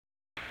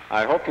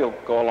I hope you'll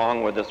go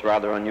along with this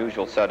rather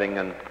unusual setting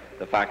and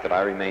the fact that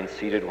I remain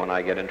seated when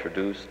I get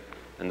introduced,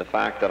 and the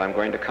fact that I'm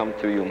going to come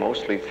to you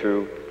mostly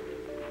through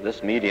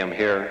this medium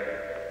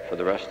here for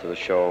the rest of the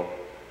show.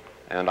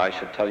 And I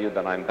should tell you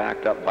that I'm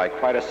backed up by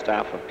quite a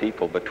staff of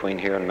people between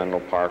here and Menlo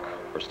Park,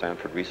 where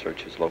Stanford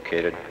Research is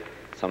located,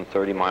 some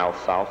 30 miles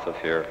south of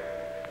here.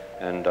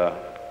 And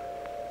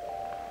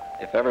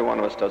if every one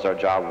of us does our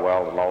job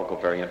well, it'll all go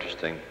very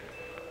interesting.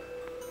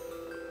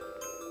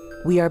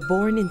 We are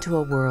born into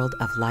a world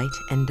of light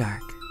and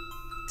dark,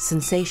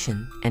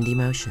 sensation and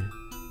emotion.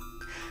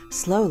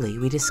 Slowly,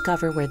 we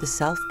discover where the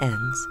self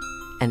ends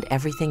and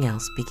everything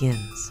else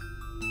begins.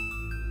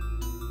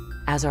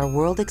 As our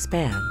world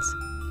expands,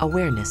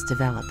 awareness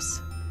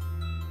develops.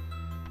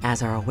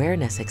 As our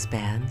awareness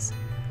expands,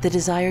 the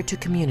desire to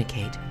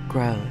communicate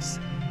grows.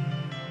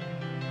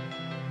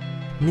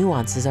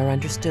 Nuances are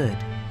understood,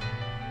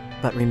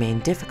 but remain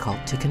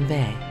difficult to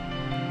convey.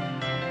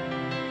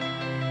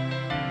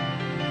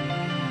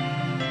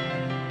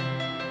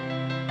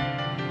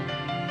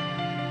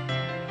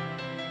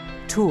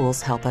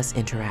 Tools help us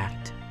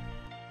interact.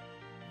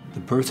 The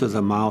birth of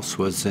the mouse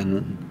was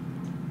in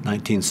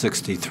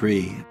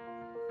 1963.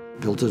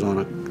 Built it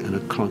in a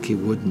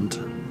clunky wooden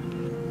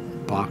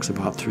box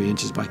about 3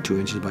 inches by 2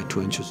 inches by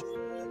 2 inches.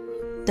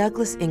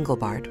 Douglas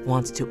Englebart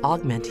wants to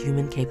augment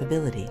human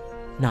capability,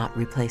 not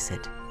replace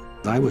it.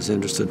 I was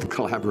interested in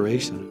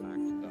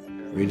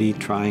collaboration, really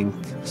trying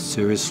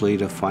seriously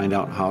to find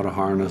out how to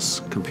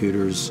harness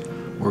computers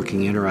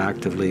working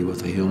interactively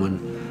with a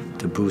human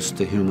to boost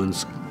the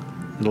human's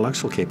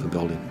intellectual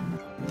capability.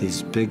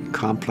 These big,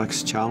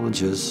 complex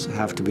challenges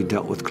have to be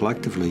dealt with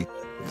collectively.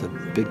 The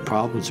big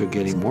problems are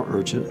getting more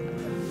urgent,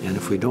 and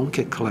if we don't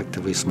get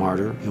collectively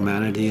smarter,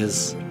 humanity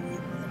is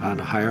on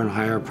a higher and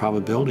higher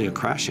probability of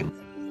crashing.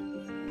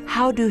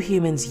 How do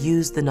humans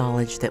use the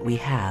knowledge that we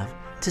have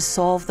to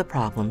solve the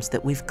problems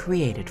that we've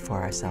created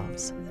for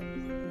ourselves?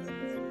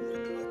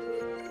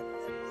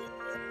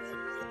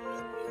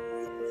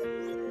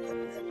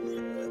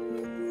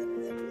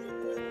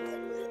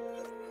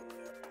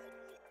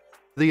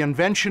 The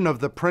invention of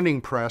the printing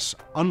press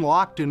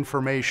unlocked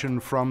information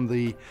from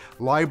the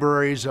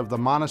libraries of the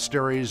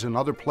monasteries and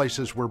other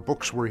places where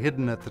books were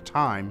hidden at the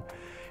time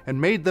and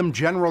made them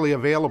generally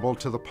available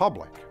to the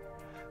public.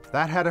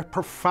 That had a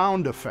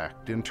profound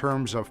effect in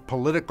terms of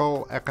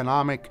political,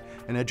 economic,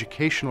 and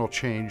educational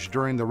change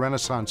during the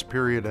Renaissance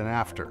period and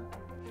after.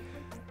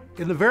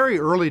 In the very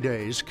early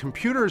days,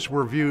 computers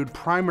were viewed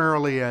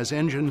primarily as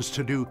engines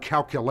to do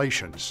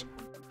calculations.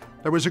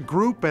 There was a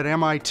group at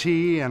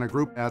MIT and a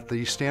group at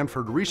the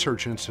Stanford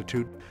Research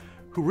Institute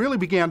who really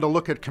began to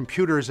look at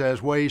computers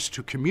as ways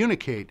to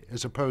communicate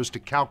as opposed to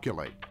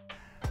calculate.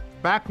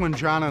 Back when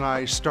John and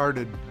I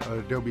started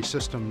Adobe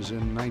Systems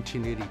in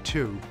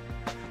 1982,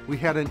 we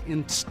had an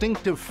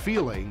instinctive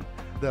feeling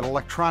that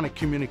electronic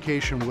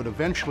communication would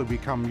eventually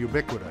become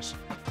ubiquitous.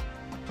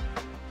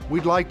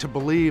 We'd like to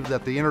believe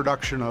that the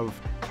introduction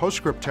of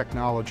PostScript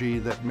technology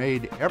that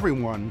made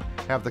everyone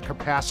have the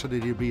capacity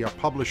to be a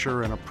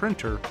publisher and a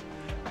printer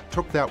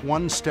took that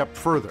one step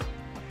further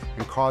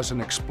and caused an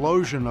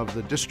explosion of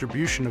the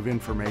distribution of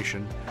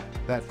information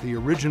that the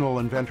original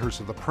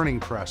inventors of the printing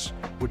press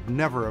would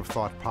never have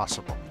thought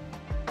possible.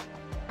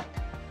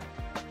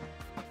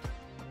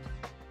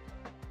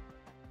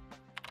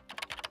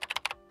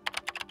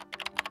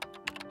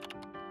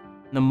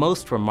 The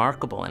most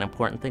remarkable and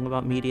important thing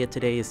about media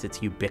today is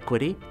its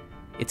ubiquity.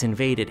 It's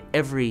invaded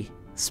every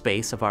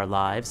space of our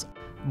lives,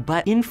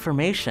 but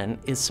information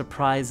is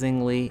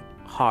surprisingly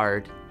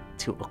hard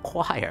to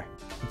acquire.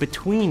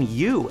 Between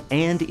you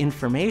and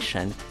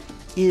information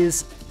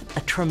is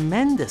a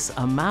tremendous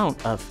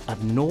amount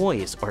of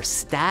noise or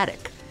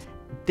static.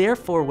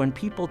 Therefore, when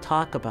people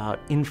talk about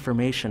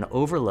information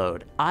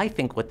overload, I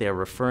think what they're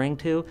referring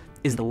to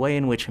is the way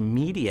in which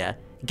media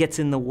gets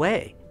in the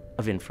way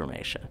of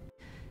information.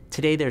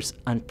 Today, there's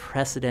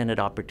unprecedented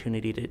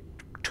opportunity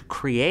to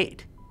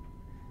create,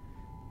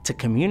 to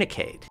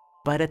communicate,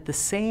 but at the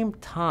same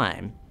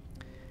time,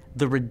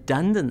 the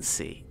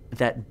redundancy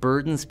that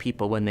burdens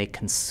people when they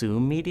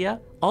consume media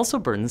also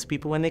burdens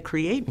people when they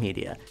create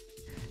media.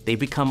 They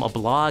become a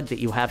blog that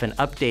you haven't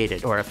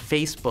updated or a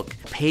Facebook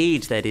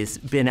page that has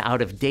been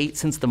out of date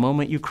since the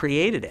moment you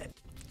created it.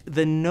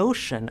 The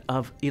notion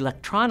of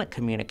electronic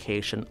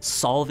communication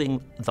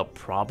solving the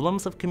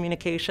problems of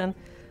communication,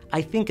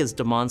 I think, is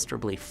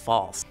demonstrably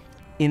false.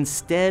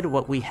 Instead,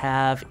 what we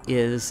have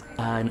is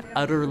an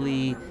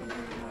utterly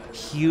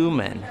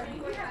human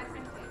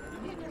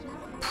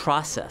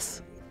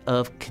process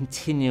of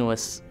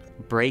continuous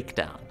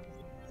breakdown.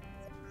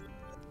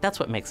 That's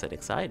what makes it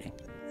exciting.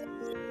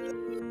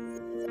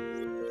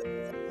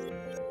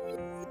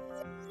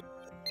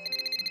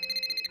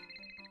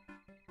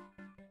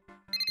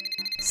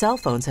 Cell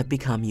phones have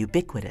become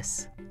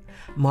ubiquitous.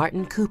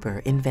 Martin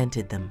Cooper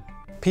invented them.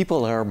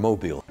 People are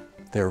mobile.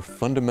 They're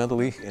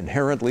fundamentally,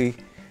 inherently,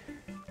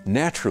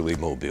 naturally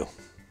mobile.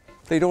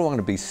 They don't want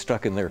to be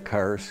stuck in their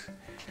cars.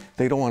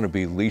 They don't want to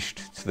be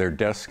leashed to their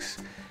desks.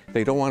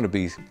 They don't want to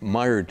be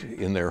mired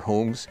in their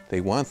homes. They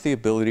want the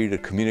ability to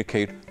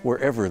communicate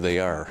wherever they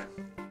are.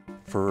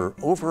 For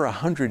over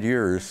 100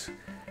 years,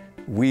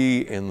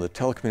 we in the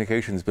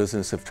telecommunications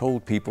business have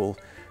told people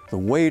the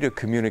way to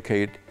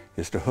communicate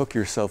is to hook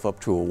yourself up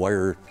to a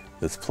wire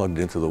that's plugged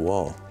into the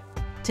wall.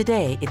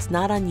 Today, it's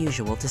not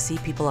unusual to see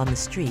people on the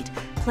street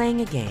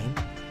playing a game,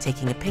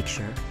 taking a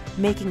picture,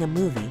 making a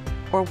movie,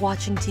 or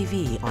watching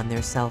TV on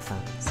their cell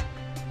phones.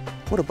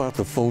 What about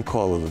the phone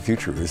call of the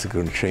future? Is it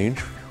going to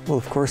change? Well,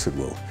 of course it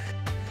will.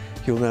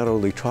 You'll not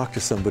only talk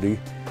to somebody,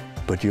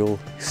 but you'll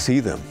see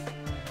them.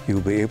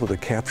 You'll be able to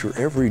capture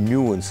every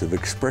nuance of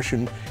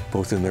expression,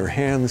 both in their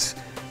hands,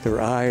 their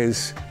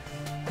eyes,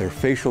 their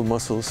facial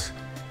muscles,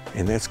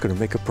 and that's going to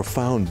make a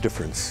profound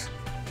difference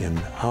in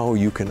how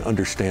you can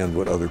understand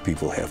what other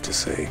people have to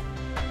say.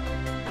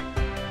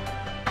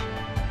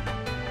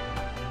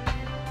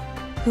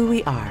 Who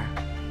we are,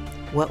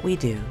 what we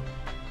do,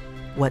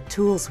 what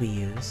tools we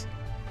use,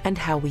 and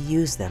how we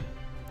use them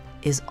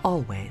is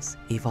always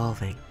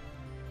evolving.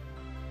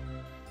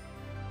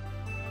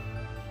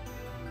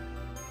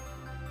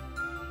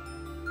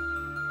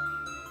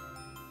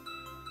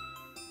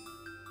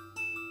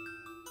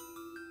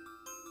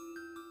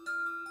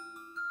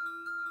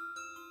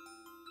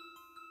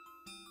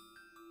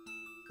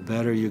 The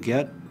better you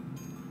get,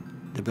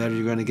 the better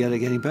you're going to get at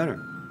getting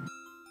better.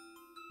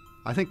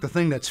 I think the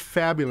thing that's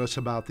fabulous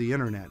about the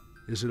internet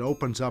is it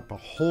opens up a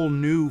whole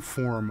new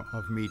form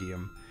of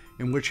medium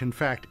in which, in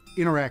fact,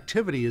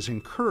 interactivity is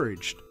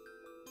encouraged.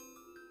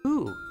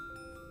 Who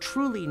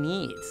truly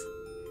needs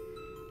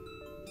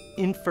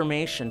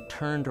information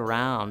turned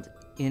around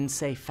in,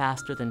 say,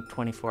 faster than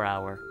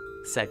 24-hour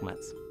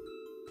segments?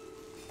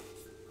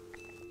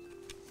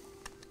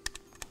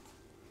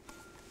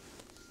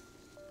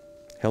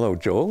 Hello,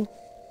 Joel.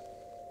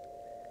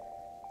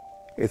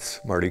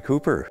 It's Marty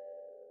Cooper.